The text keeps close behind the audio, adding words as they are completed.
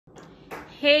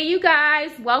Hey you guys,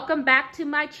 welcome back to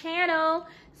my channel,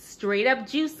 Straight Up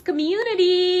Juice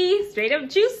Community, Straight Up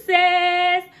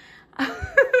Juices.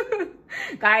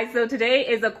 Guys, so today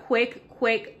is a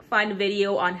quick fun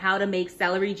video on how to make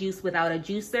celery juice without a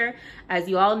juicer. As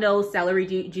you all know, celery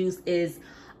juice is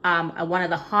one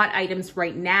of the hot items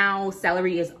right now.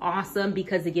 Celery is awesome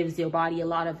because it gives your body a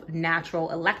lot of natural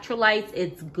electrolytes.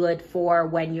 It's good for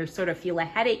when you sort of feel a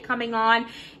headache coming on.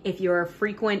 If you're a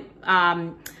frequent,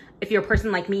 if you're a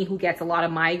person like me who gets a lot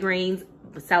of migraines,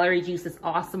 celery juice is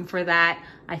awesome for that.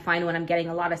 I find when I'm getting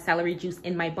a lot of celery juice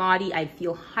in my body, I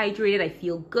feel hydrated, I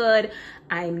feel good.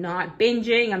 I'm not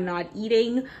binging, I'm not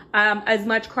eating as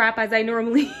much crap as I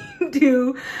normally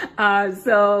do.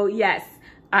 So yes,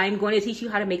 I'm going to teach you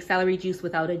how to make celery juice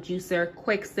without a juicer.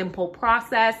 Quick, simple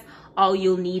process. All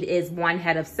you'll need is 1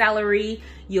 head of celery.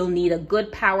 You'll need a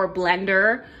good power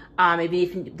blender.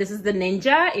 If this is the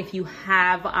Ninja, if you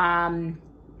have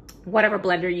whatever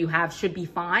blender you have should be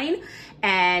fine.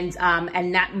 And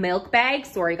that milk bag,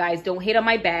 sorry guys, don't hate on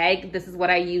my bag. This is what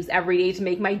I use every day to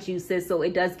make my juices, so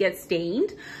it does get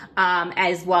stained,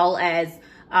 as well as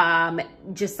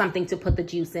just something to put the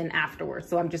juice in afterwards.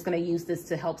 So I'm just gonna use this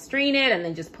to help strain it and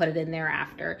then just put it in there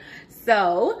after.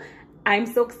 So I'm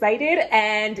so excited,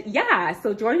 and yeah,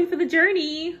 so join me for the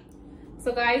journey.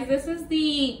 So guys, this is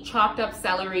the chopped up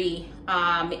celery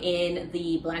in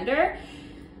the blender.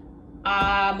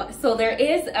 So there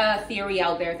is a theory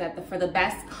out there that for the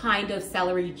best kind of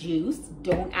celery juice,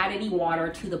 don't add any water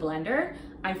to the blender.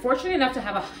 I'm fortunate enough to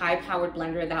have a high-powered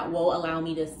blender that will allow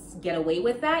me to get away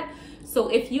with that. So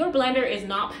if your blender is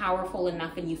not powerful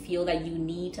enough and you feel that you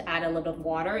need to add a little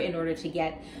water in order to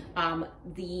get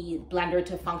the blender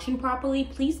to function properly,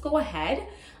 please go ahead.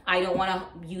 I don't want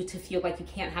you to feel like you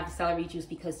can't have the celery juice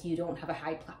because you don't have a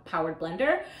high-powered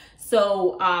blender.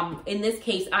 So in this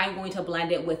case, I'm going to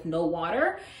blend it with no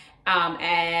water.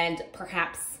 And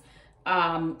perhaps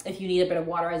if you need a bit of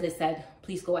water, as I said,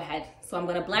 please go ahead. So I'm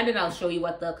gonna blend it and I'll show you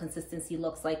what the consistency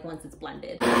looks like once it's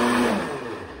blended.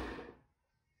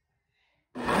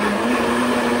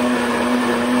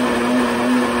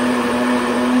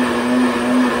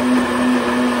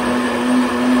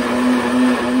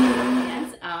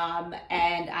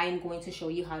 And I'm going to show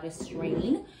you how to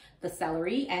strain the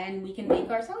celery and we can make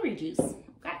our celery juice.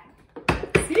 Okay.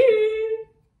 See?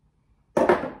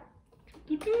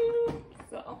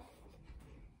 So.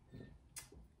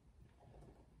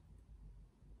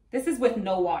 This is with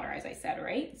no water, as I said,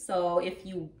 right? So if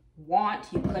you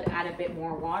want, you could add a bit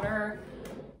more water.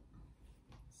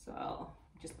 So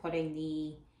just putting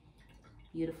the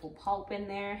beautiful pulp in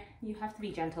there. You have to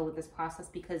be gentle with this process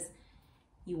because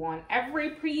you want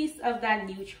every piece of that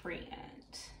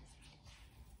nutrient.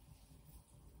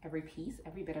 Every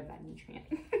bit of that nutrient.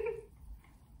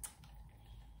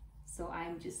 So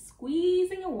I'm just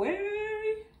squeezing away.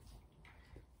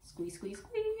 Squeeze, squeeze,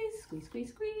 squeeze, squeeze, squeeze,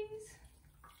 squeeze.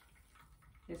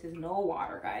 This is no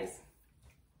water, guys.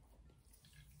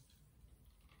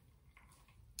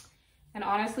 And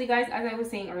honestly, guys, as I was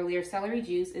saying earlier, celery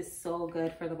juice is so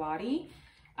good for the body.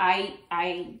 I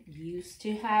used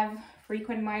to have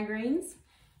frequent migraines.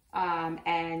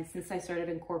 And since I started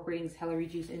incorporating celery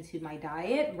juice into my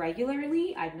diet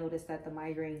regularly, I've noticed that the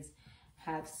migraines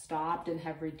have stopped and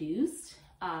have reduced.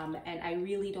 And I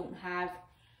really don't have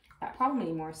that problem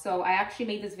anymore. So I actually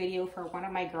made this video for one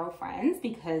of my girlfriends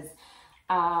because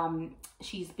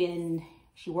she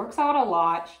works out a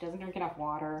lot. She doesn't drink enough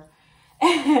water.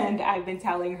 And I've been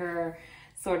telling her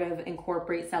sort of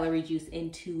incorporate celery juice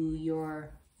into your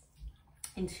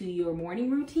morning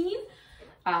routine.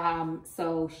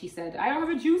 So she said, I don't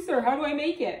have a juicer. How do I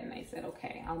make it? And I said,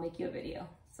 okay, I'll make you a video.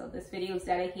 So this video is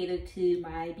dedicated to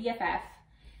my BFF.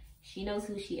 She knows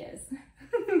who she is.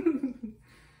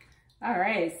 All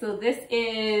right. So this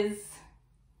is,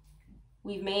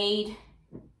 we've made,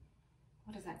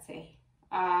 what does that say?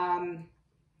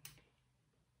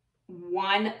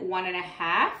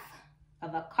 1.5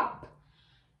 of a cup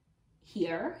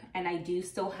here. And I do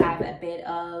still have a bit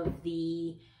of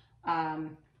the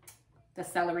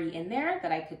celery in there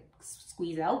that I could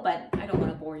squeeze out, but I don't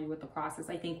want to bore you with the process.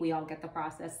 I think we all get the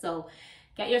process. So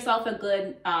get yourself a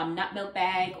good nut milk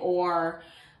bag or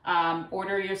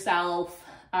order yourself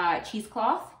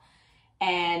cheesecloth.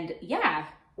 And yeah,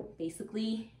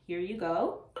 basically here you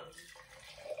go.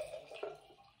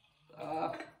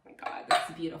 Oh my God, this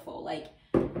is beautiful. Like,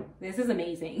 this is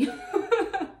amazing.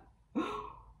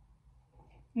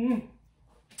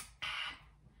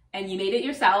 And you made it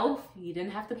yourself. You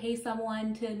didn't have to pay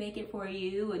someone to make it for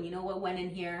you. And you know what went in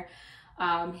here?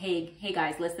 Hey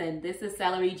guys, listen, this is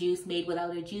celery juice made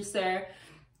without a juicer.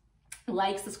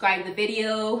 Like, subscribe to the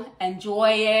video,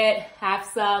 enjoy it, have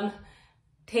some,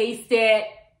 taste it.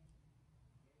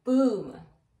 Boom.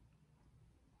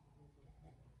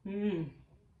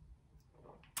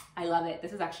 I love it.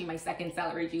 This is actually my second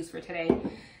celery juice for today,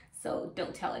 so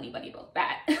don't tell anybody about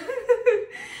that.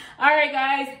 All right,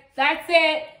 guys, that's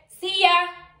it. See ya.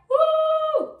 Woo!